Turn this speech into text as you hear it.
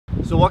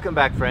So welcome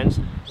back, friends.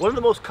 One of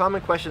the most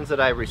common questions that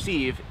I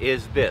receive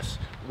is this: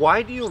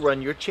 why do you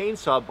run your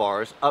chainsaw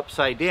bars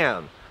upside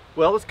down?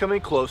 Well, it's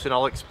coming close and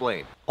I'll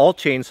explain. All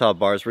chainsaw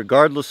bars,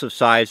 regardless of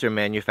size or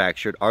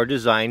manufactured, are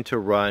designed to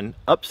run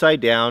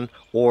upside down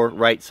or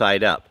right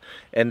side up.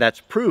 And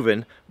that's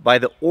proven by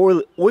the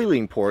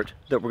oiling port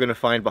that we're going to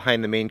find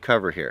behind the main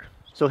cover here.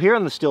 So here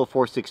on the Stihl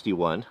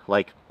 461,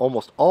 like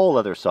almost all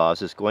other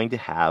saws, is going to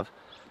have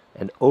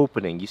an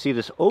opening. You see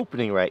this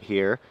opening right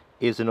here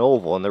is an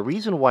oval, and the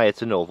reason why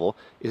it's an oval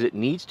is it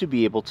needs to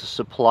be able to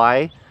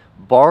supply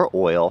bar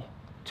oil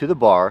to the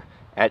bar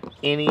at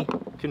any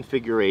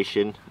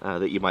configuration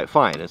that you might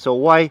find. And so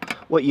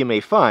what you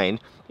may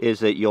find is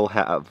that you'll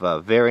have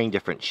varying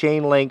different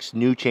chain lengths.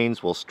 New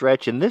chains will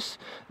stretch, and this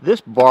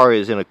bar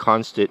is in a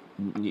constant,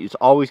 it's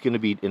always going to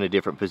be in a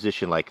different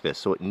position like this,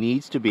 so it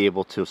needs to be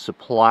able to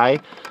supply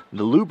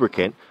the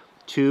lubricant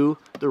to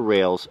the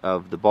rails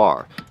of the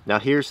bar. Now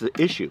here's the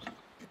issue.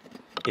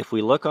 If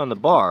we look on the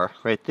bar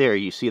right there,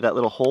 you see that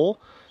little hole?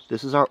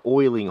 This is our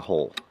oiling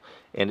hole.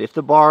 And if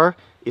the bar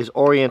is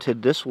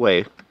oriented this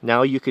way,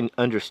 now you can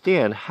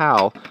understand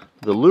how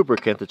the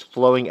lubricant that's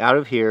flowing out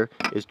of here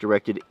is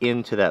directed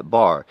into that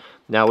bar.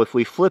 Now if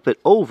we flip it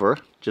over,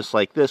 just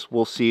like this,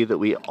 we'll see that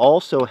we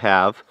also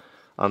have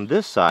on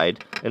this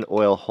side an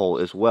oil hole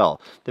as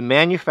well. The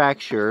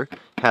manufacturer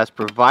has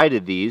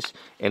provided these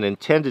and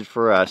intended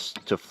for us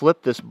to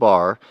flip this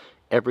bar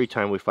every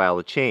time we file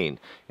a chain.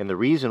 And the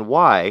reason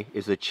why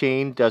is the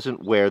chain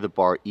doesn't wear the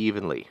bar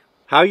evenly.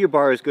 How your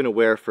bar is going to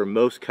wear for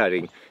most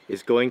cutting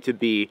is going to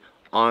be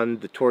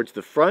towards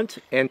the front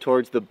and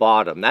towards the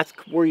bottom. That's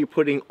where you're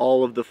putting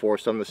all of the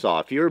force on the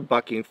saw. If you're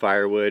bucking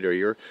firewood or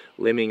you're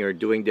limbing or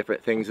doing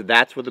different things,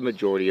 that's where the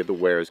majority of the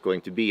wear is going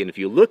to be. And if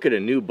you look at a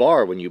new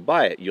bar when you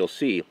buy it, you'll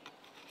see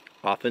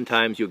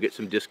oftentimes you'll get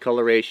some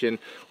discoloration,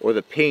 or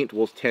the paint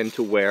will tend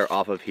to wear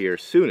off of here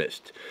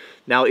soonest.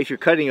 Now if you're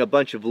cutting a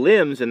bunch of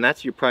limbs and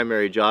that's your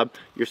primary job,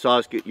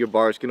 your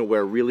bar is going to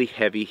wear really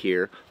heavy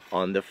here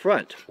on the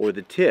front or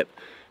the tip.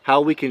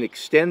 How we can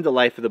extend the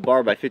life of the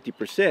bar by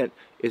 50%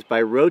 is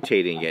by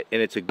rotating it,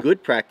 and it's a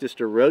good practice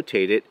to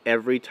rotate it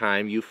every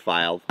time you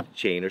file the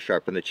chain or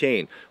sharpen the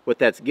chain. What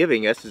that's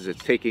giving us is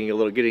it's getting a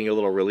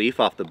little relief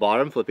off the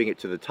bottom, flipping it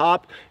to the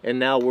top, and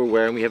now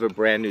we have a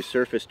brand new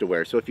surface to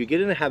wear. So if you get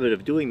in the habit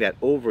of doing that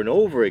over and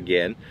over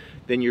again,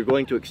 then you're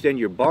going to extend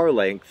your bar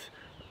length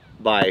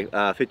by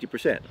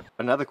 50%.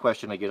 Another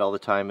question I get all the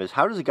time is,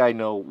 how does a guy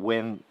know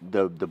when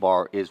the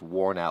bar is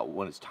worn out,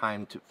 when it's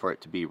time for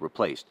it to be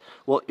replaced?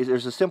 Well,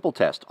 there's a simple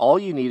test. All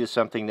you need is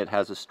something that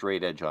has a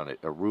straight edge on it,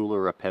 a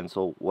ruler, a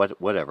pencil,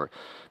 whatever.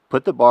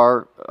 Put the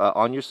bar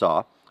on your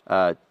saw,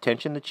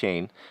 tension the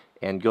chain,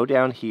 and go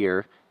down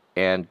here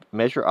and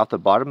measure off the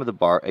bottom of the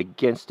bar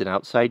against an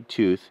outside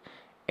tooth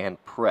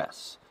and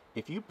press.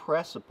 If you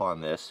press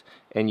upon this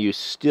and you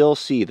still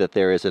see that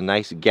there is a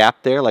nice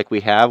gap there, like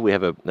we have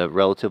a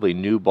relatively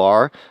new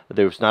bar,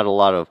 there's not a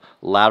lot of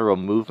lateral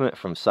movement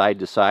from side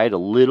to side, a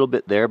little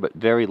bit there, but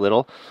very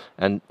little,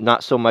 and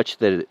not so much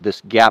that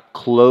this gap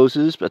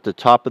closes at the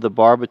top of the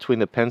bar between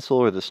the pencil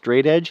or the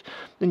straight edge,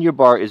 then your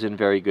bar is in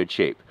very good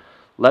shape.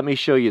 Let me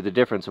show you the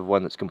difference of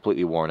one that's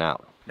completely worn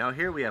out. Now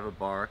here we have a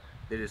bar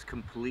that is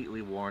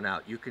completely worn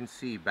out. You can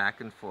see back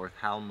and forth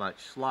how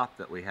much slop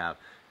that we have.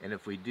 And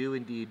if we do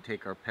indeed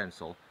take our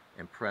pencil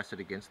and press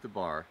it against the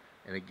bar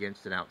and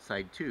against an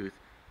outside tooth,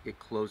 it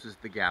closes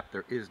the gap.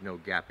 There is no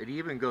gap. It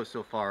even goes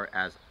so far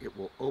as it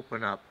will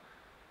open up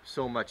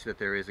so much that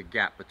there is a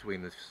gap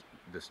between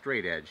the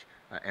straight edge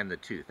and the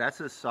tooth.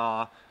 That's a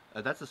saw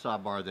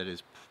bar that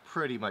has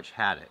pretty much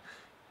had it.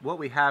 What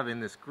we have in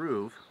this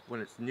groove, when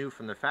it's new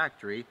from the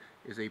factory,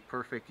 is a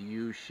perfect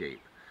U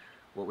shape.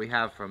 What we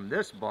have from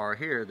this bar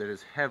here that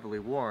is heavily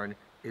worn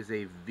is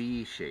a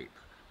V shape.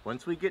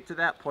 Once we get to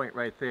that point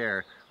right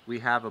there, we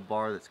have a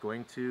bar that's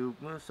going to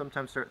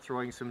sometimes start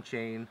throwing some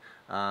chain.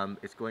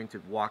 It's going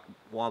to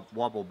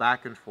wobble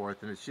back and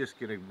forth, and it's just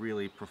going to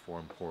really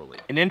perform poorly.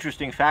 An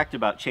interesting fact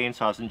about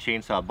chainsaws and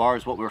chainsaw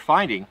bars, what we're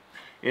finding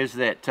is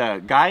that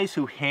guys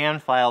who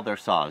hand file their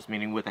saws,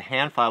 meaning with a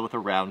hand file with a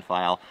round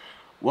file,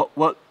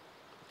 what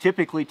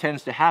typically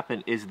tends to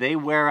happen is they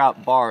wear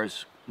out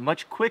bars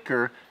much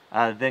quicker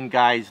than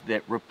guys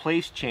that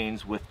replace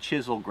chains with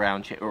chisel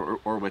ground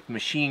or with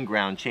machine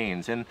ground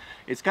chains. And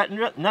it's got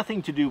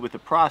nothing to do with the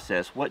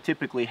process. What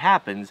typically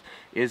happens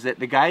is that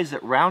the guys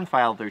that round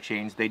file their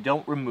chains, they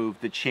don't remove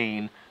the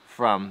chain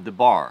from the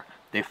bar.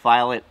 They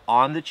file it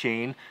on the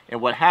chain,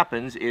 and what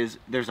happens is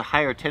there's a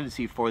higher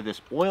tendency for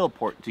this oil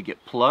port to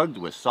get plugged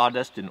with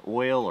sawdust and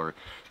oil or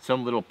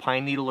some little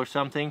pine needle or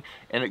something,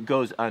 and it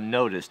goes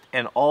unnoticed.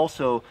 And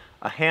also,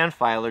 a hand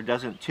filer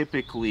doesn't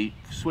typically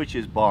switch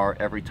his bar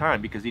every time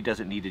because he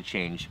doesn't need to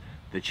change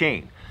the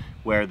chain.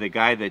 Where the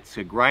guy that's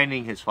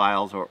grinding his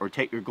files or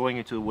going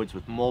into the woods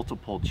with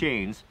multiple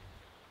chains,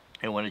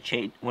 And when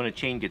a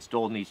chain gets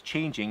dull and needs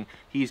changing,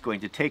 he's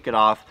going to take it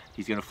off,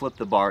 he's going to flip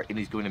the bar, and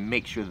he's going to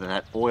make sure that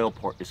that oil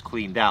port is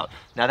cleaned out.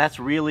 Now that's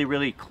really,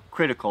 really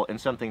critical and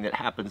something that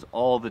happens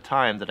all the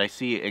time that I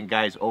see, and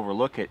guys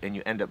overlook it, and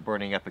you end up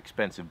burning up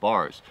expensive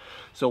bars.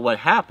 So what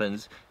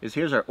happens is,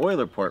 here's our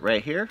oiler port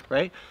right here,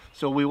 right?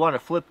 So we want to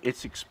flip,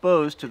 it's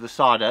exposed to the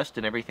sawdust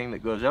and everything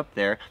that goes up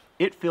there.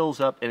 It fills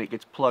up and it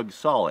gets plugged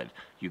solid.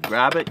 You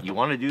grab it, you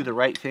want to do the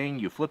right thing,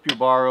 you flip your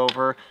bar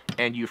over,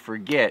 and you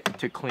forget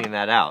to clean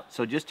that out.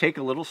 So just take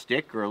a little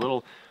stick or a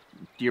little,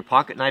 your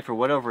pocket knife or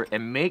whatever,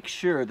 and make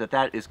sure that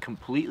that is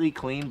completely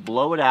clean,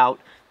 blow it out,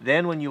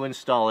 then when you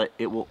install it,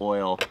 it will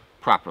oil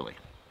properly.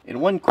 And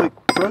one quick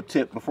pro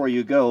tip before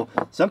you go,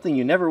 something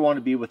you never want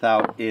to be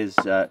without is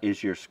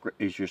your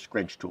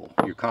scrunch tool.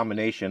 Your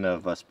combination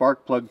of a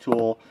spark plug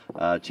tool,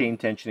 chain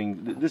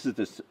tensioning. This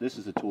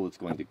is a tool that's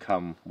going to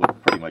come with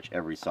pretty much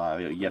every saw.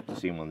 You have to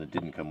see one that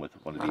didn't come with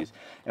one of these.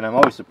 And I'm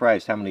always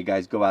surprised how many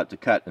guys go out to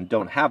cut and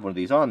don't have one of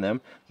these on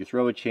them. You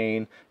throw a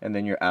chain and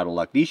then you're out of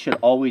luck. These should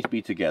always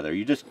be together.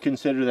 You just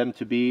consider them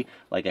to be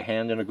like a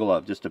hand and a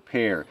glove, just a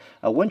pair.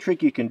 One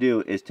trick you can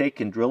do is take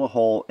and drill a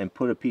hole and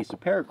put a piece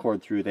of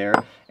paracord through there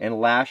and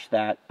lash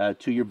that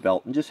to your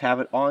belt and just have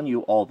it on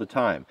you all the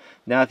time.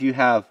 Now if you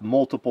have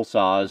multiple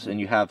saws and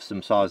you have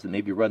some saws that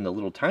maybe run the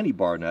little tiny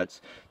bar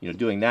nuts, you know,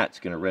 doing that's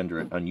going to render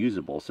it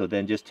unusable. So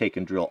then just take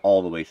and drill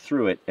all the way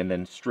through it and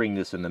then string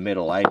this in the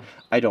middle.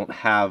 I don't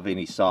have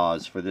any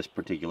saws for this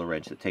particular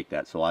wrench that take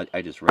that, so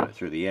I just run it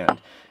through the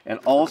end. And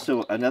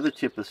also another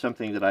tip is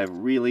something that I've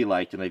really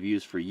liked and I've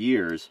used for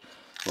years,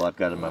 well I've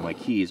got them on my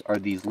keys, are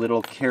these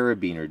little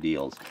carabiner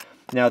deals.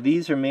 Now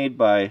these are made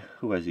by,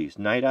 who has these?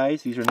 Night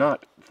Eyes. These are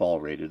not fall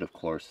rated, of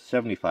course.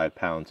 75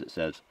 pounds it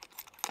says.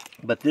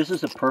 But this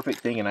is a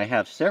perfect thing, and I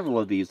have several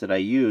of these that I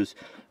use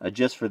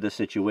just for this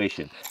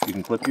situation. You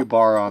can clip your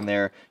bar on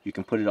there, you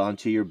can put it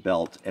onto your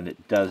belt, and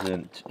it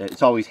doesn't,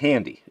 it's always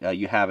handy.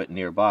 You have it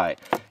nearby.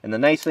 And the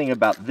nice thing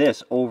about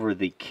this over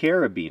the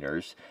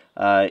carabiners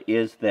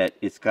is that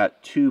it's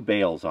got two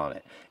bails on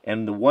it.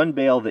 And the one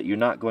bail that you're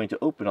not going to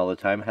open all the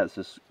time has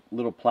this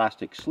little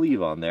plastic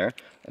sleeve on there,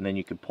 and then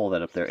you can pull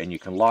that up there and you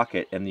can lock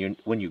it. And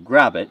when you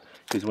grab it,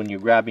 because when you're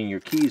grabbing your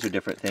keys or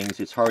different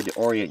things, it's hard to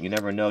orient. You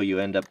never know, you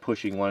end up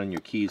pushing one and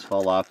your keys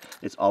fall off.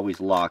 It's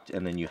always locked,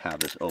 and then you have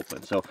this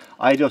open. So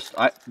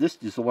this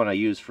is the one I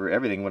use for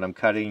everything. When I'm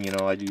cutting, you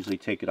know, I usually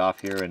take it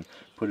off here and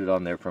put it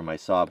on there for my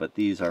saw. But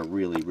these are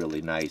really,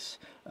 really nice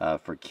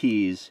for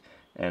keys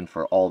and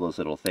for all those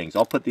little things.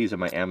 I'll put these in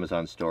my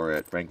Amazon store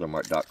at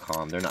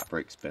wranglermart.com. They're not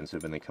very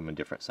expensive and they come in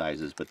different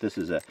sizes, but this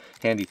is a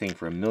handy thing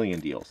for a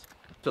million deals.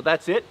 So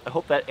that's it. I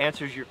hope that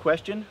answers your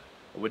question.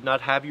 I would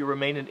not have you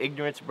remain in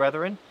ignorance,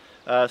 brethren,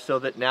 so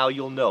that now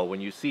you'll know when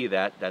you see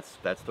that,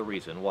 that's the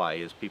reason why,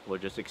 is people are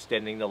just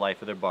extending the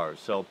life of their bars.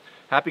 So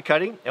happy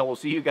cutting, and we'll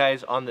see you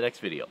guys on the next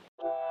video.